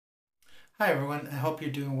Hi everyone, I hope you're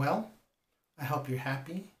doing well. I hope you're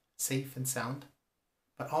happy, safe and sound,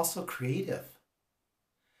 but also creative.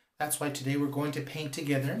 That's why today we're going to paint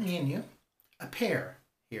together, me and you, a pear.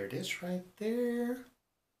 Here it is right there.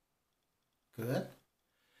 Good.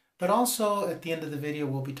 But also at the end of the video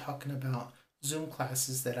we'll be talking about Zoom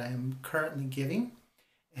classes that I am currently giving,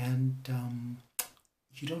 and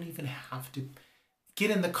you don't even have to get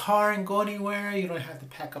in the car and go anywhere. You don't have to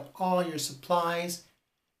pack up all your supplies.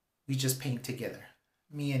 We just paint together,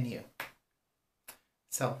 me and you.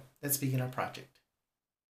 So let's begin our project.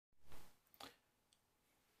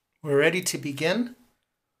 We're ready to begin.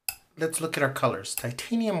 Let's look at our colors.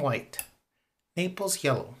 Titanium white, Naples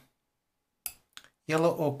yellow,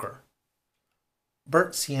 yellow ochre,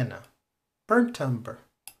 burnt sienna, burnt umber,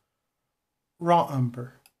 raw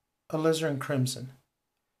umber, alizarin crimson,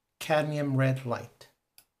 cadmium red light,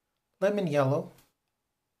 lemon yellow,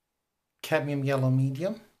 cadmium yellow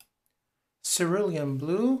medium, cerulean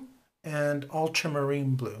blue, and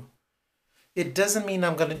ultramarine blue. It doesn't mean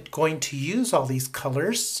I'm going to use all these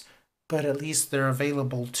colors, but at least they're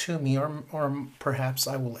available to me, or perhaps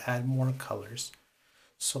I will add more colors.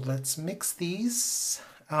 So let's mix these.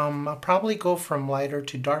 I'll probably go from lighter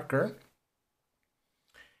to darker,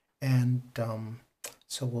 and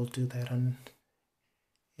so we'll do that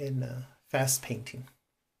in fast painting.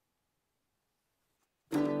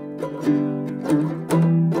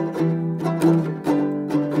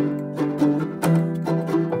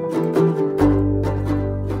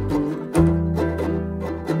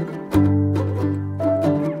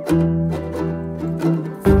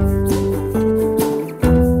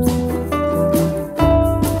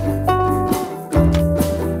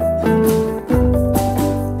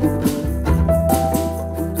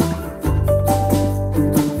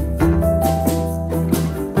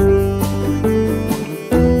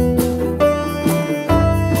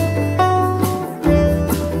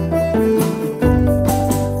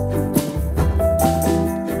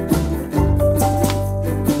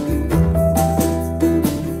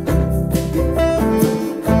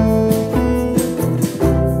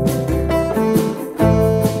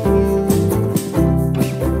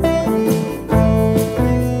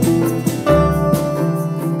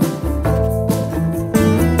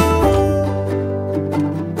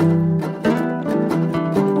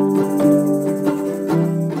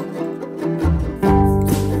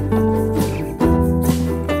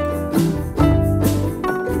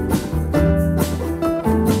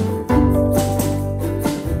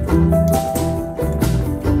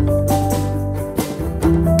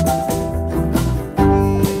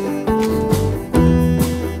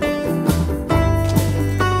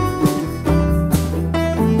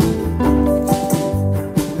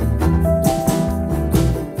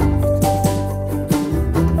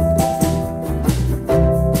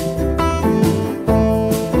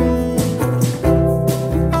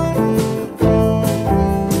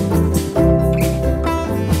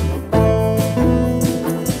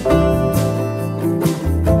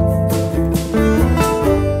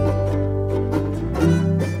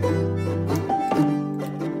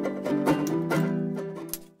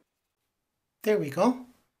 There we go.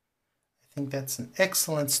 I think that's an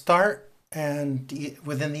excellent start, and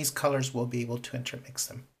within these colors we'll be able to intermix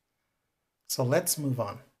them. So let's move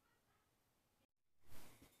on.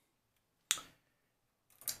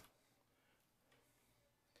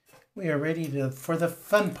 We are ready for the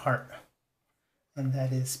fun part, and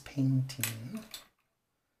that is painting.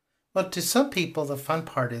 Well, to some people the fun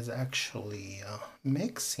part is actually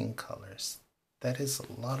mixing colors. That is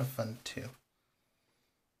a lot of fun too.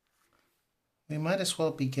 We might as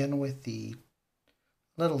well begin with the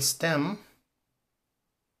little stem.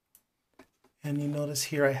 And you notice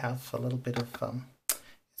here I have a little bit of,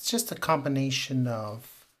 it's just a combination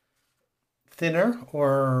of thinner,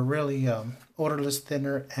 or really odorless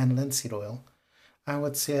thinner, and linseed oil. I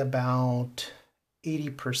would say about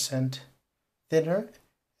 80% thinner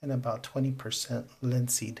and about 20%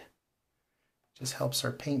 linseed. Just helps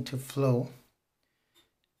our paint to flow.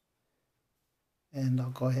 And I'll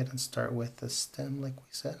go ahead and start with the stem like we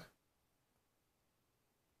said.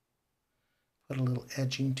 Put a little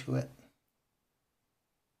edging to it.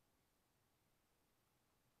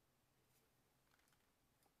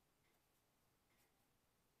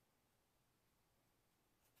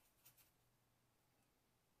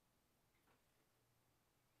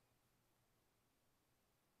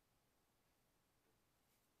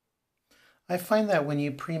 I find that when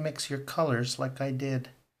you pre-mix your colors like I did,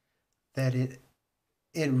 that it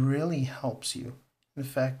really helps you. In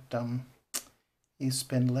fact, you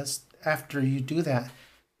spend less, after you do that,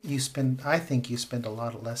 I think you spend a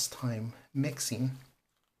lot less time mixing,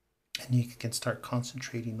 And you can start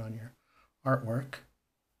concentrating on your artwork.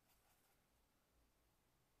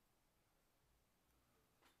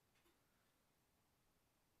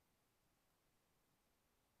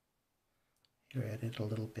 Here I added a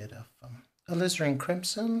little bit of alizarin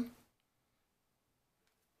crimson.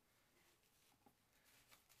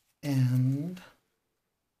 And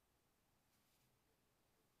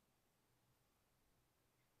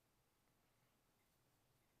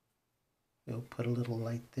we'll put a little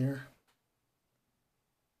light there.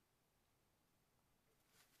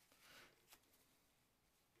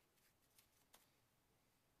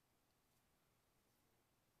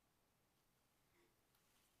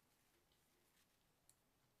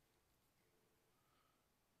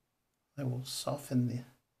 I will soften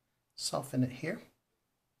it here.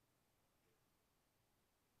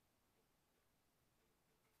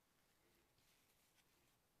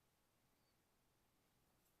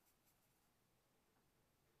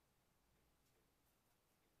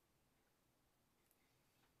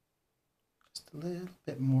 Just a little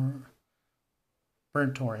bit more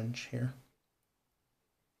burnt orange here.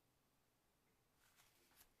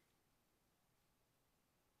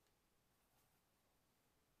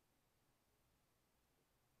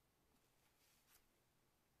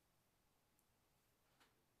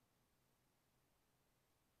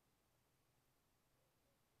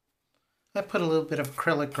 I put a little bit of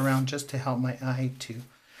acrylic around just to help my eye to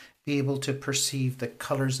be able to perceive the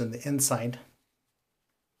colors in the inside.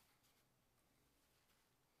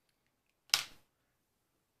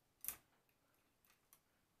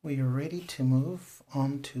 We are ready to move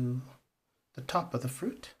on to the top of the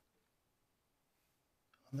fruit.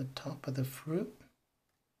 On the top of the fruit,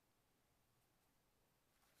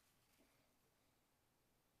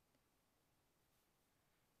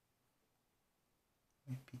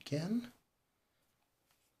 we begin.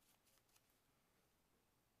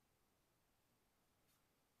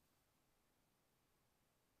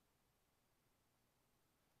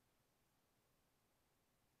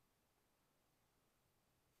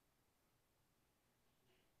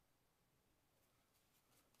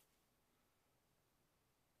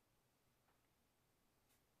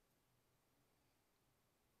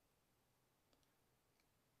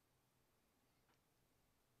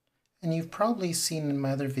 And you've probably seen in my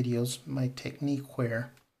other videos my technique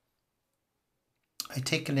where I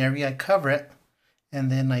take an area, I cover it,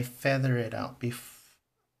 and then I feather it out.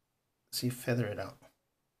 See, feather it out.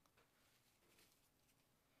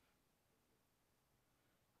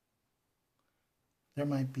 There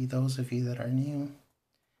might be those of you that are new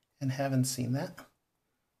and haven't seen that.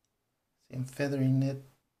 See, I'm feathering it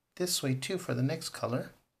this way too for the next color.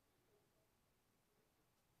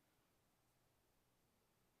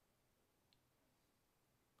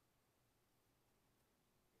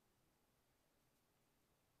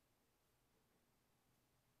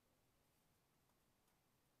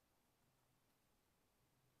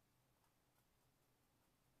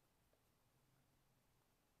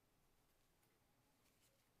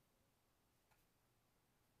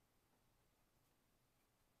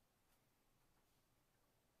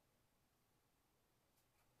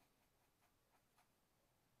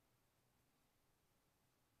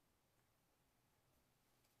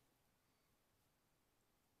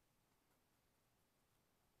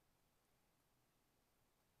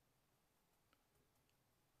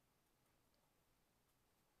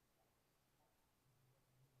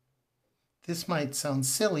 This might sound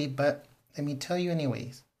silly, but let me tell you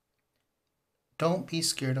anyways. Don't be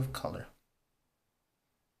scared of color.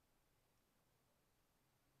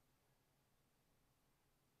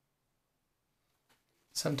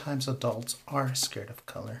 Sometimes adults are scared of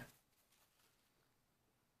color.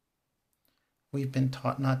 We've been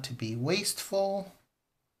taught not to be wasteful,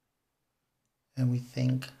 and we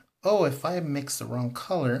think, oh, if I mix the wrong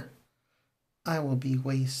color, I will be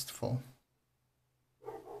wasteful.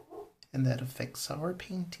 And that affects our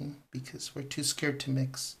painting because we're too scared to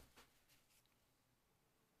mix.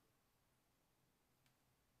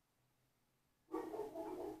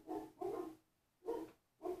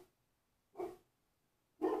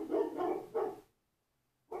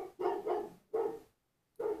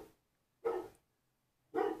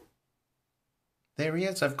 The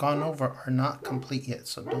areas I've gone over are not complete yet,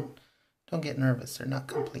 so don't get nervous. They're not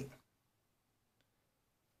complete.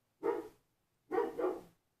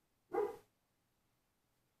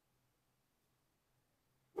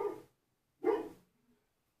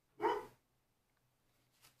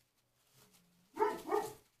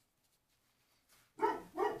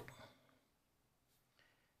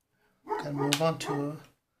 Gonna move on to a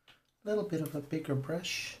little bit of a bigger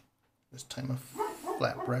brush. This time a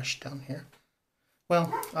flat brush down here. Well,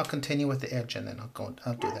 I'll continue with the edge and then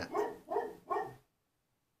I'll do that.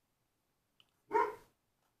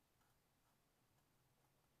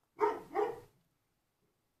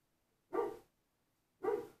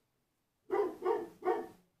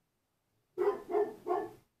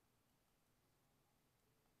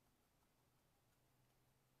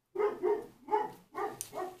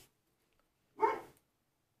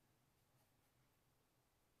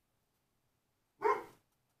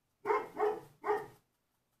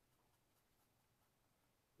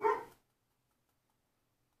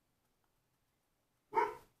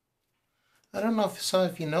 I don't know if some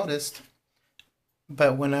of you noticed,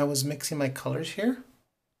 but when I was mixing my colors here,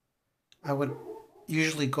 I would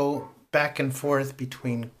usually go back and forth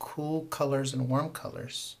between cool colors and warm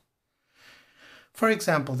colors. For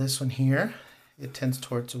example, this one here, it tends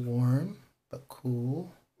towards warm, but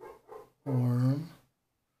cool, warm,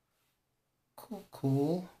 cool,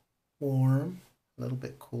 cool, warm, a little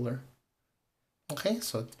bit cooler. Okay,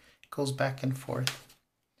 so it goes back and forth.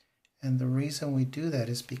 And the reason we do that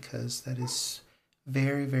is because that is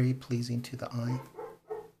very, very pleasing to the eye.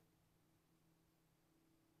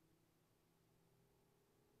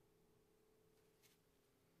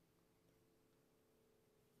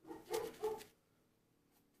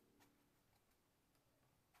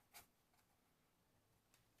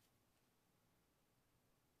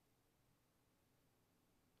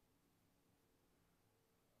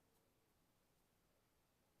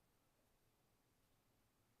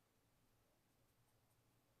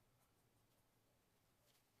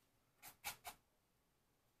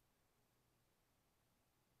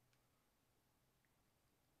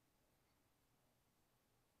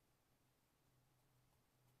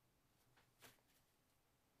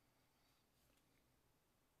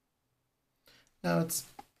 Now it's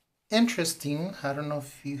interesting. I don't know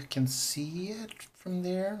if you can see it from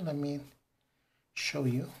there. Let me show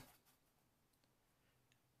you.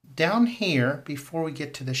 Down here, before we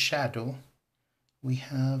get to the shadow, we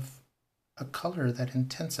have a color that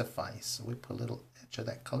intensifies. So we put a little edge of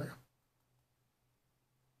that color.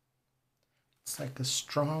 It's like a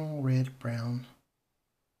strong red brown.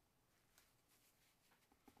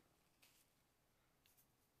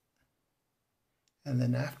 And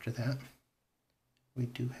then after that, we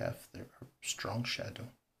do have the strong shadow.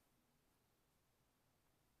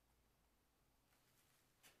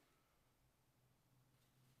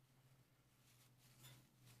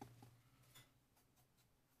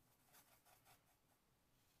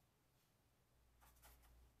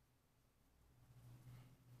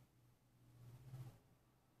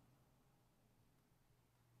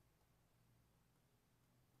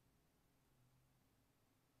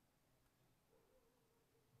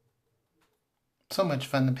 So much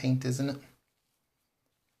fun to paint, isn't it?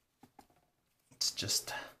 It's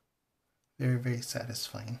just very, very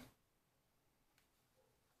satisfying.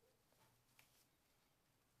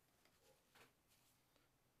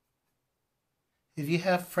 If you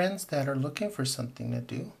have friends that are looking for something to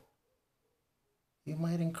do, you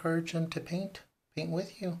might encourage them to paint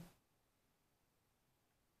with you.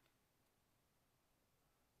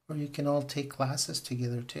 Or you can all take classes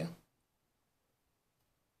together too.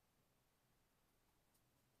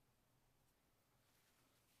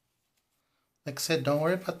 Like I said, don't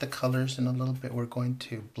worry about the colors. In a little bit, we're going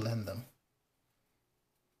to blend them.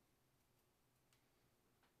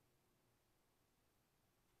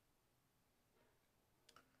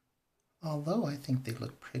 Although I think they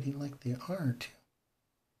look pretty like they are too.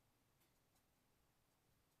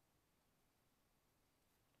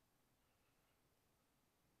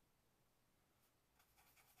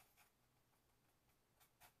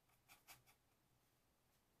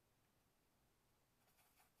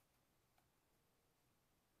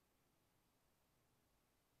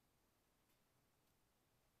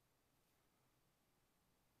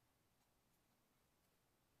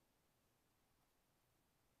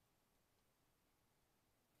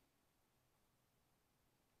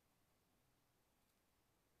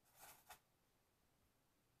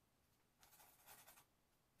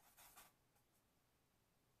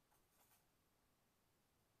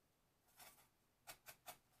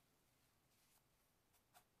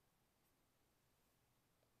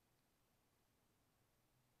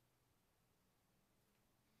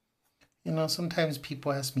 You know, sometimes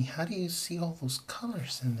people ask me, how do you see all those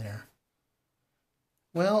colors in there?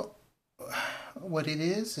 Well, what it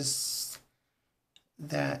is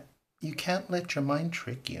that you can't let your mind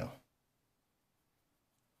trick you.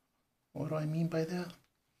 What do I mean by that?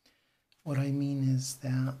 What I mean is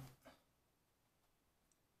that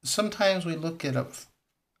sometimes we look at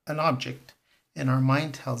an object and our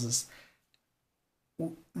mind tells us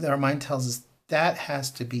that has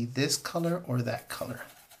to be this color or that color.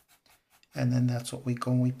 And then that's what we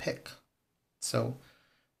go and we pick. So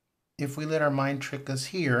if we let our mind trick us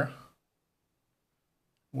here,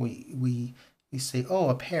 we say, oh,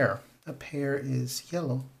 a pear. A pear is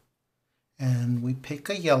yellow. And we pick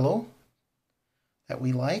a yellow that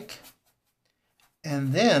we like.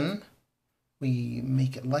 And then we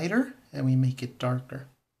make it lighter and we make it darker.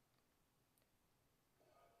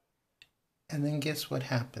 And then guess what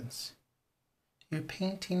happens? Your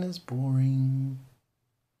painting is boring.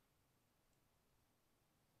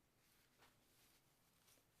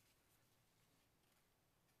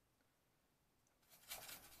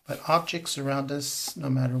 But objects around us, no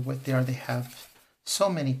matter what they are, they have so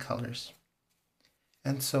many colors.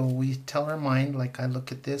 And so we tell our mind, like I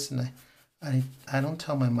look at this and I don't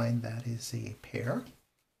tell my mind that is a pear.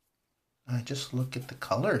 I just look at the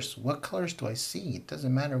colors. What colors do I see? It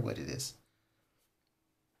doesn't matter what it is.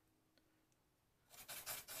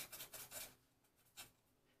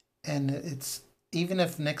 And it's, even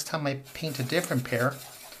if next time I paint a different pear,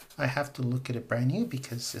 I have to look at it brand new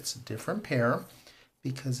because it's a different pear,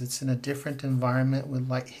 because it's in a different environment with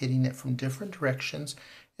light hitting it from different directions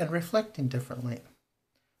and reflecting different light.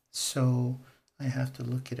 So I have to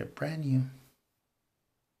look at it brand new.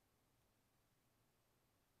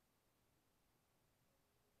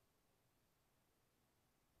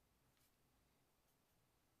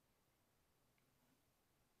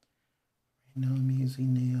 Right now I'm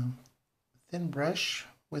using a thin brush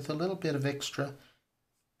with a little bit of extra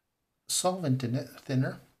solvent in it,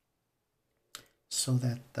 thinner, so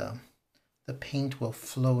that the paint will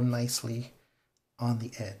flow nicely on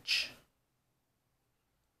the edge.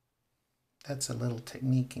 That's a little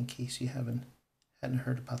technique in case you hadn't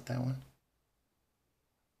heard about that one.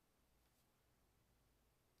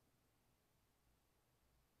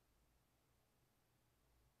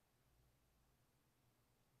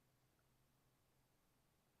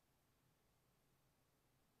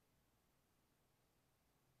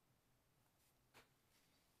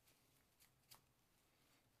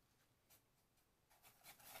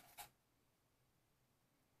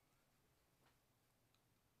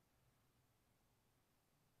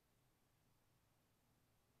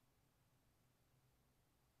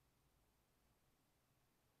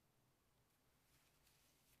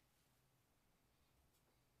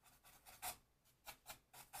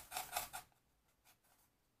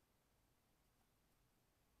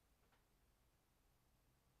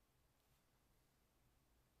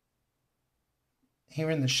 Here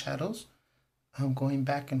in the shadows, I'm going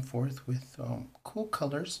back and forth with cool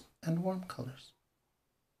colors and warm colors.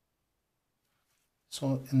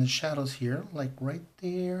 So in the shadows here, like right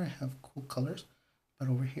there, I have cool colors, but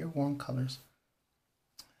over here, warm colors.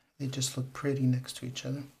 They just look pretty next to each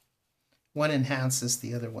other. One enhances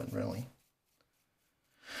the other one, really.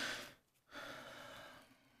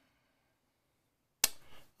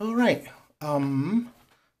 All right.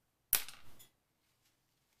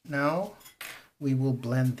 Now we will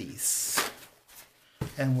blend these,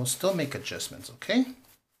 and we'll still make adjustments, okay?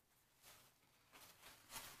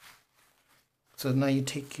 So now you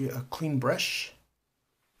take a clean brush,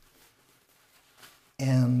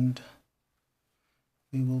 and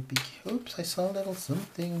we will be, oops, I saw a little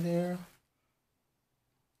something there.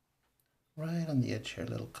 Right on the edge here, a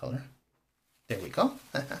little color. There we go.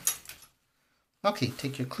 Okay,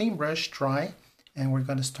 take your clean brush, dry, and we're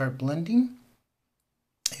going to start blending.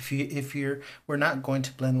 We're not going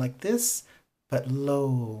to blend like this, but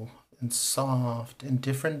low and soft in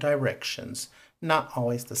different directions, not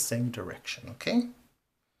always the same direction, okay?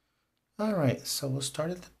 All right, so we'll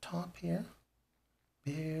start at the top here,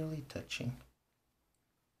 barely touching.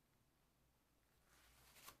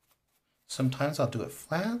 Sometimes I'll do it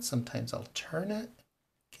flat, sometimes I'll turn it.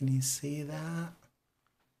 Can you see that?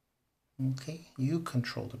 Okay, you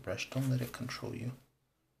control the brush, don't let it control you.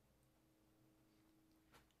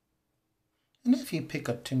 And if you pick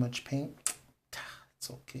up too much paint,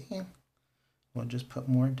 it's okay. We'll just put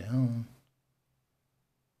more down.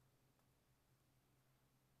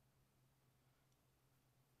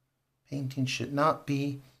 Painting should not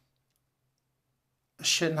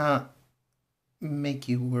make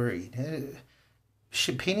you worried.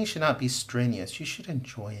 Painting should not be strenuous. You should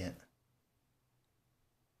enjoy it.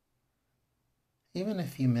 Even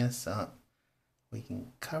if you mess up, we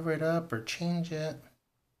can cover it up or change it.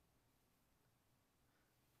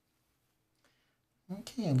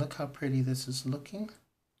 Okay, look how pretty this is looking.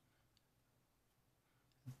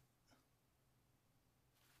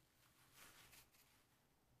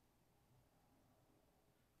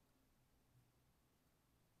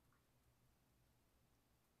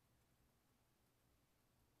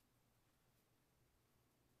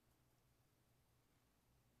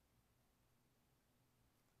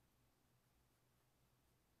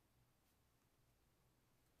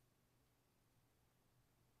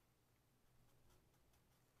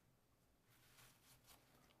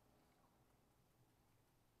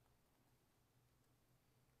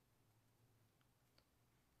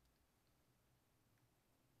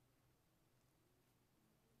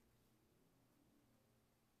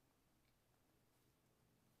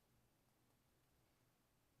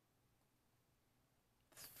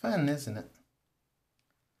 Fun, isn't it?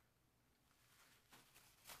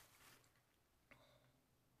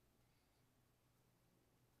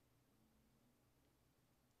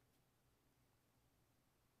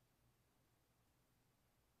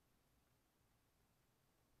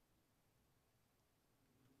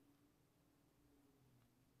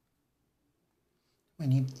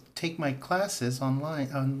 When you take my classes online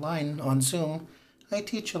on Zoom, I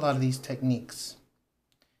teach a lot of these techniques.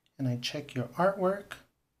 And I check your artwork.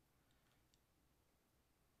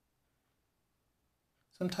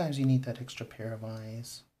 Sometimes you need that extra pair of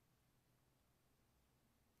eyes.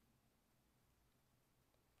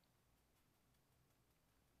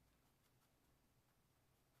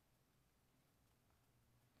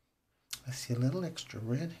 I see a little extra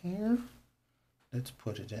red here. Let's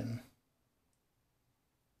put it in.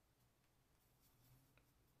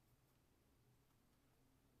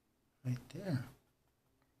 Right there.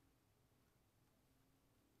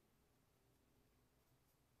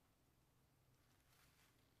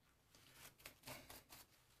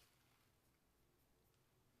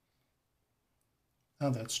 Now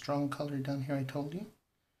that strong color down here I told you,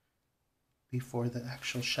 before the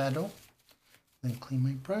actual shadow. Then clean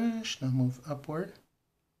my brush, now move upward,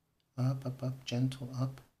 up, up, up, gentle,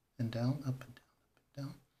 up and down, up and down, up and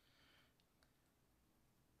down.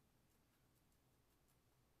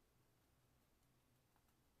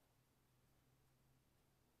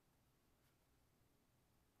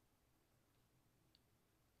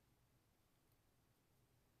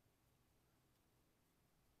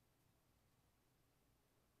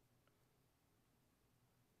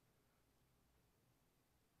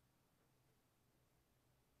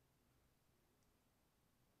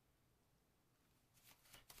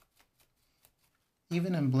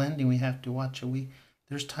 Even in blending, we have to watch it.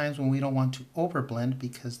 There's times when we don't want to overblend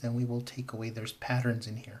because then we will take away, there's patterns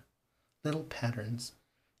in here, little patterns.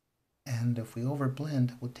 And if we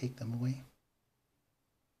overblend, we'll take them away.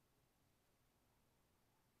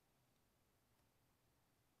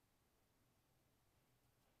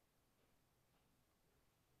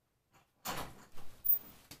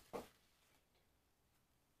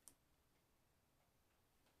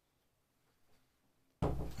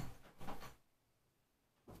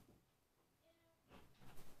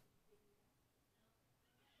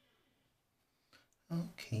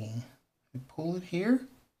 Okay, we pull it here.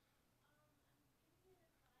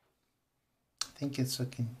 I think it's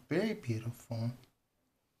looking very beautiful.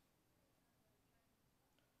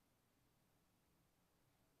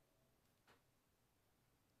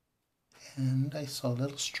 And I saw a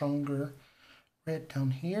little stronger red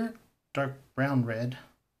down here, dark brown red.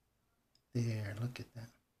 There, look at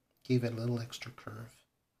that. Gave it a little extra curve.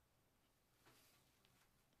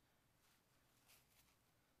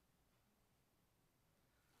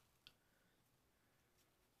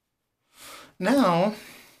 Now,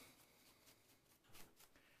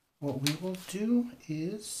 what we will do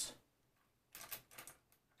is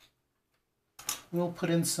we'll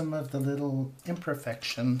put in some of the little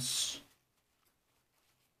imperfections.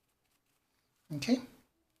 Okay,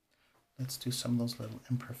 let's do some of those little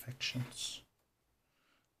imperfections.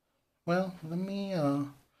 Well, let me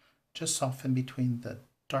just soften between the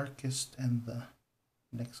darkest and the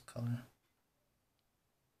next color.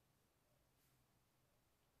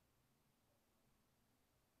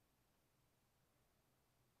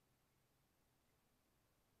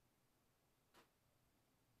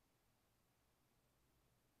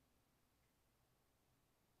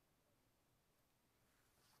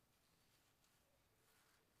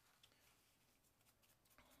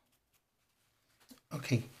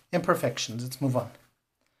 Okay, imperfections, let's move on.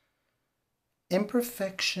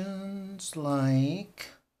 Imperfections like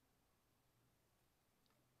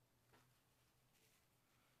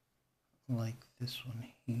this one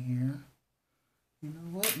here. You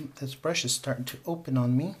know what? This brush is starting to open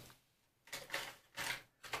on me.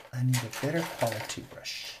 I need a better quality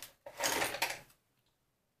brush.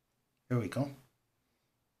 There we go.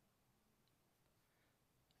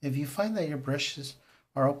 If you find that your brushes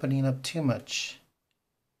are opening up too much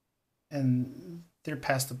and they're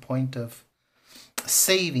past the point of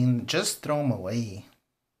saving, just throw them away.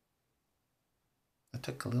 I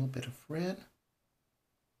took a little bit of red,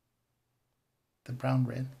 the brown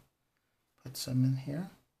red, put some in here.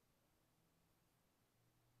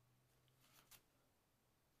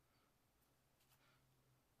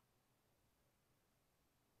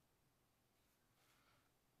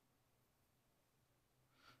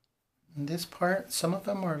 In this part, some of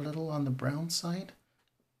them are a little on the brown side,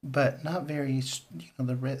 but not very, you know,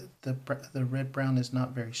 the red brown is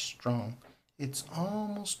not very strong. It's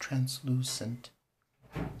almost translucent.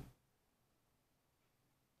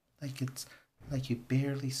 like you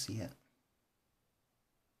barely see it.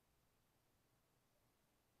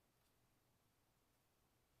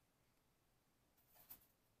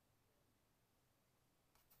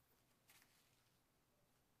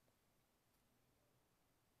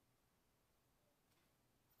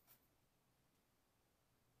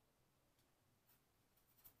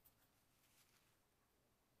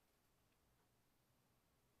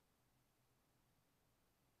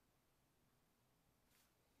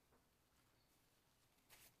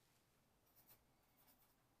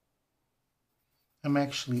 I'm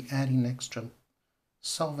actually adding extra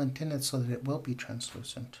solvent in it so that it will be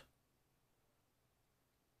translucent.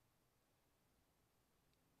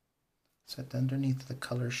 So that underneath the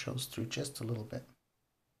color shows through just a little bit.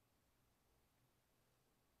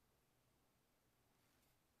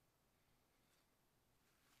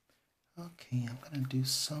 Okay, I'm going to do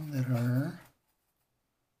some that are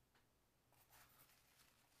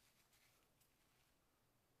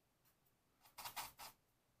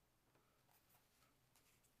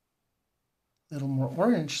a little more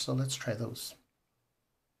orange, so let's try those.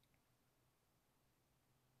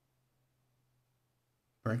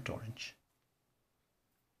 Burnt orange.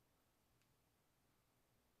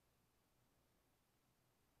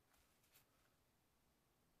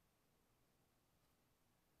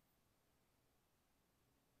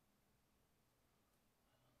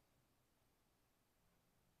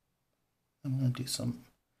 I'm going to do some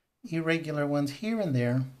irregular ones here and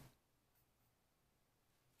there.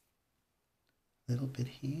 A little bit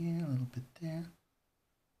here, a little bit there.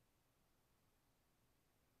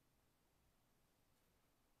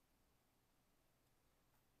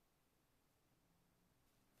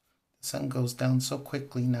 The sun goes down so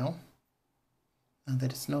quickly now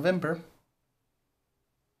that it's November.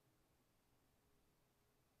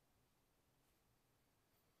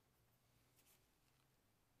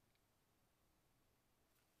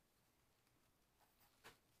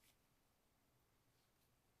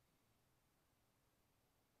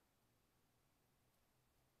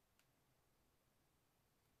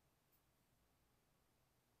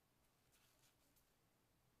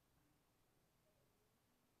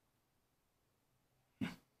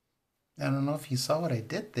 I don't know if you saw what I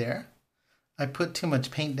did there. I put too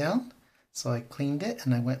much paint down, so I cleaned it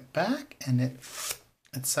and I went back and it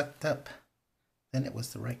sucked up. Then it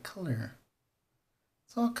was the right color.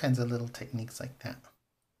 So all kinds of little techniques like that.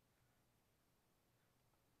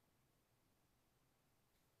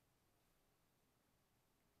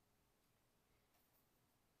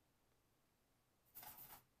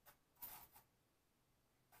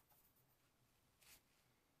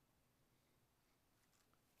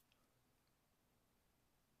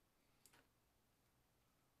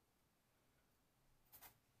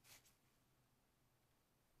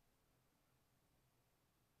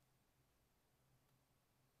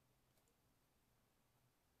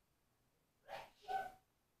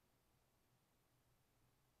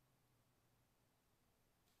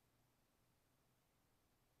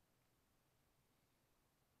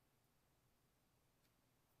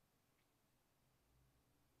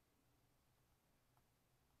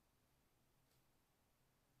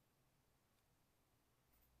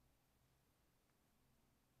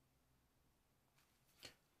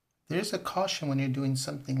 There's a caution when you're doing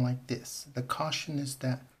something like this. The caution is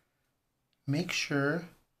that make sure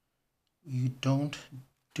you don't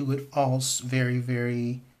do it all very,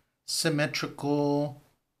 very symmetrical,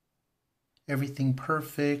 everything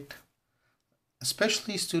perfect.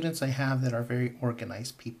 Especially students I have that are very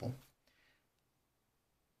organized people.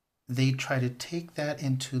 They try to take that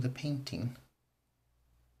into the painting.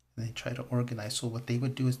 They try to organize. So what they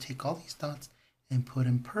would do is take all these dots and put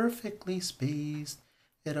them perfectly spaced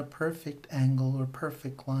at a perfect angle or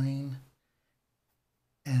perfect line.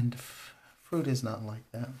 And fruit is not like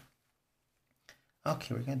that.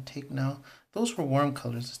 Okay, we're going to take now, those were warm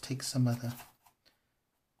colors. Let's take some of the,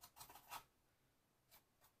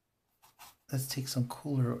 let's take some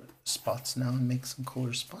cooler spots now and make some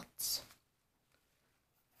cooler spots.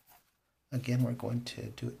 Again, we're going to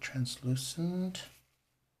do it translucent.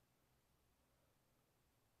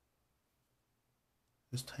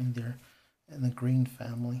 This time they're in the green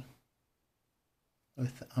family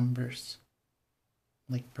with the umbers,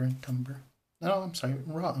 like burnt umber. No, I'm sorry,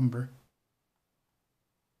 raw umber.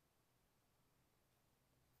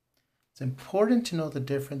 It's important to know the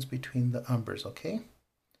difference between the umbers, okay?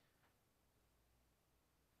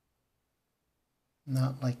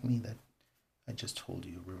 Not like me that I just told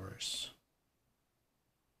you reverse.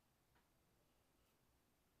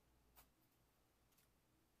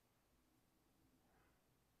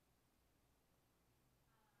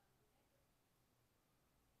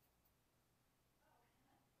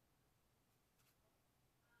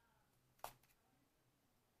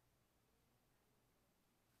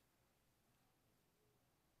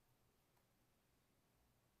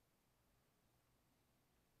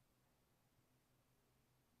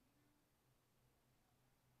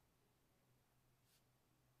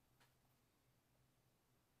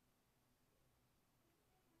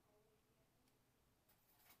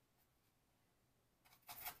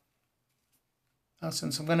 Now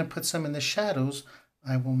since I'm going to put some in the shadows,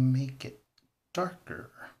 I will make it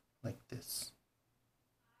darker like this.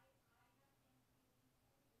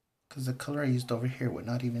 Because the color I used over here would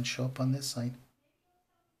not even show up on this side.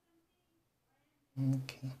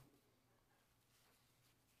 Okay.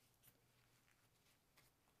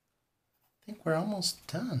 I think we're almost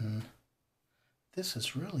done. This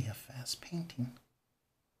is really a fast painting.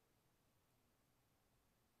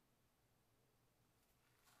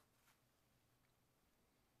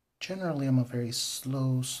 Generally, I'm a very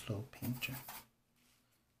slow painter.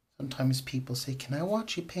 Sometimes people say, "Can I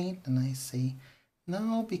watch you paint?" And I say,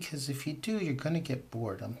 no, because if you do, you're going to get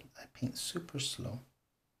bored. I paint super slow.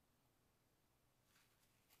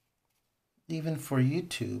 Even for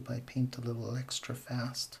YouTube, I paint a little extra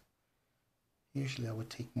fast. Usually I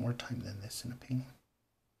would take more time than this in a painting.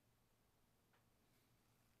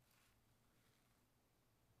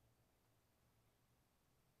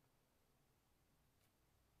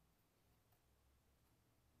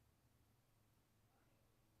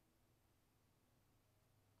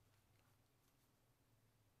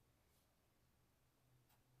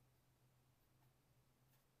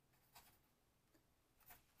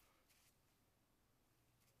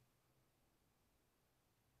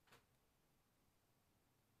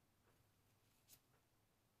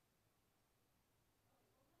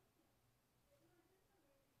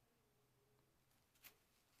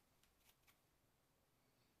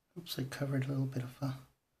 Oops, I covered a little bit of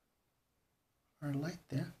our light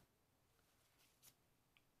there.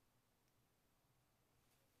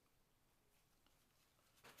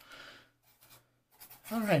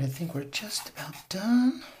 All right, I think we're just about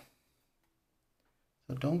done.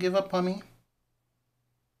 So don't give up on me.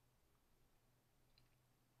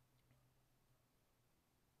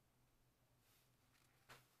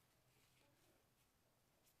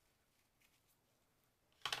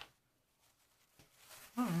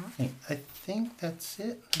 All right, I think that's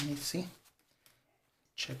it. Let me see.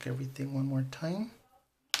 Check everything one more time.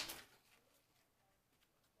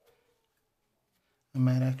 I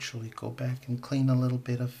might actually go back and clean a little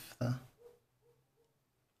bit of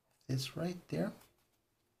this right there.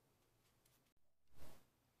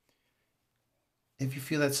 If you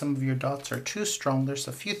feel that some of your dots are too strong, there's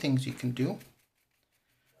a few things you can do.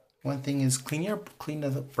 One thing is clean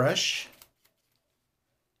the brush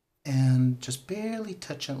and just barely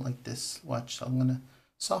touch it like this. Watch, so I'm gonna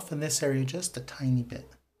soften this area just a tiny bit.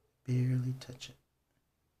 Barely touch it.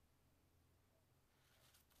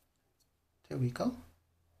 There we go.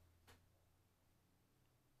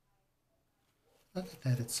 Look at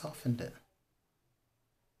that, it softened it.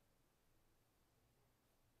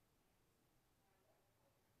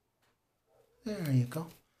 There you go.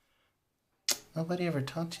 Nobody ever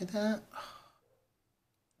taught you that?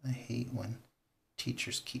 I hate when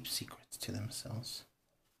teachers keep secrets to themselves.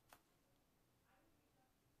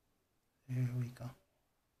 There we go.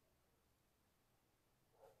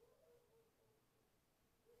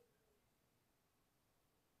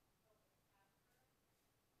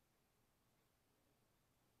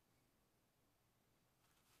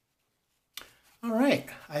 All right,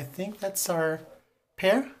 I think that's our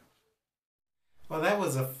pear. Well, that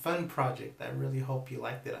was a fun project. I really hope you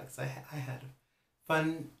liked it because I had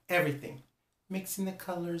fun everything. Mixing the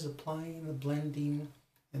colors, applying the blending,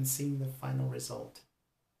 and seeing the final result.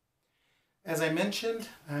 As I mentioned,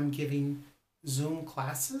 I'm giving Zoom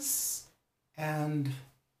classes and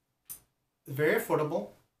very affordable.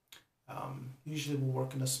 Usually we'll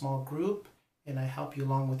work in a small group and I help you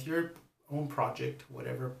along with your own project,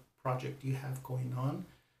 whatever project you have going on.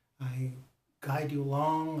 I guide you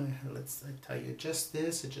along. I tell you adjust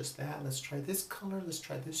this, adjust that. Let's try this color. Let's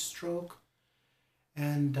try this stroke.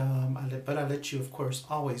 And but I let you, of course,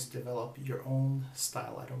 always develop your own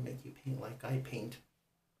style. I don't make you paint like I paint.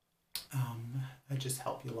 I just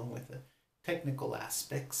help you along with the technical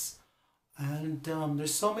aspects. And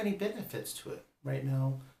there's so many benefits to it. Right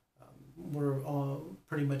now, we're all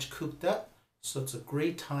pretty much cooped up, so it's a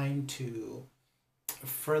great time to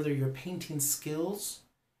further your painting skills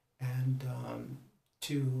and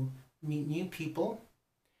to meet new people.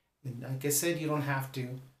 And like I said, you don't have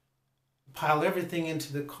to pile everything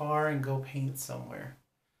into the car and go paint somewhere,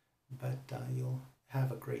 but you'll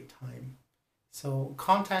have a great time. So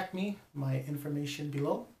contact me, my information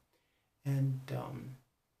below, and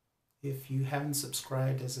if you haven't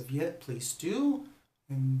subscribed as of yet, please do,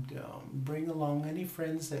 and bring along any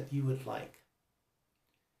friends that you would like.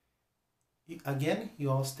 Again, you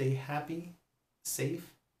all stay happy,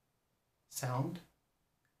 safe, sound,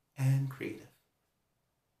 and creative.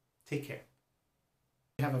 Take care.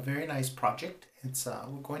 We have a very nice project. It's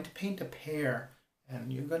we're going to paint a pear,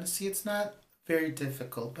 and you're going to see it's not very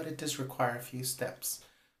difficult, but it does require a few steps.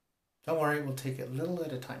 Don't worry, we'll take it a little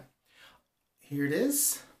at a time. Here it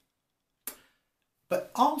is.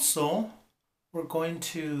 But also, we're going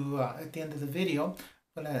to, at the end of the video,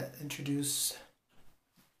 I'm going to introduce,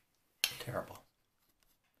 terrible.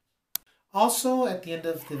 Also, at the end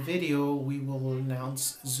of the video, we will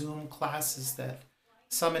announce Zoom classes that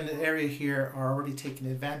some in the area here are already taking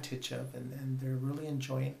advantage of, and they're really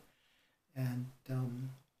enjoying. And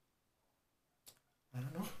I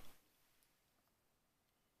don't know.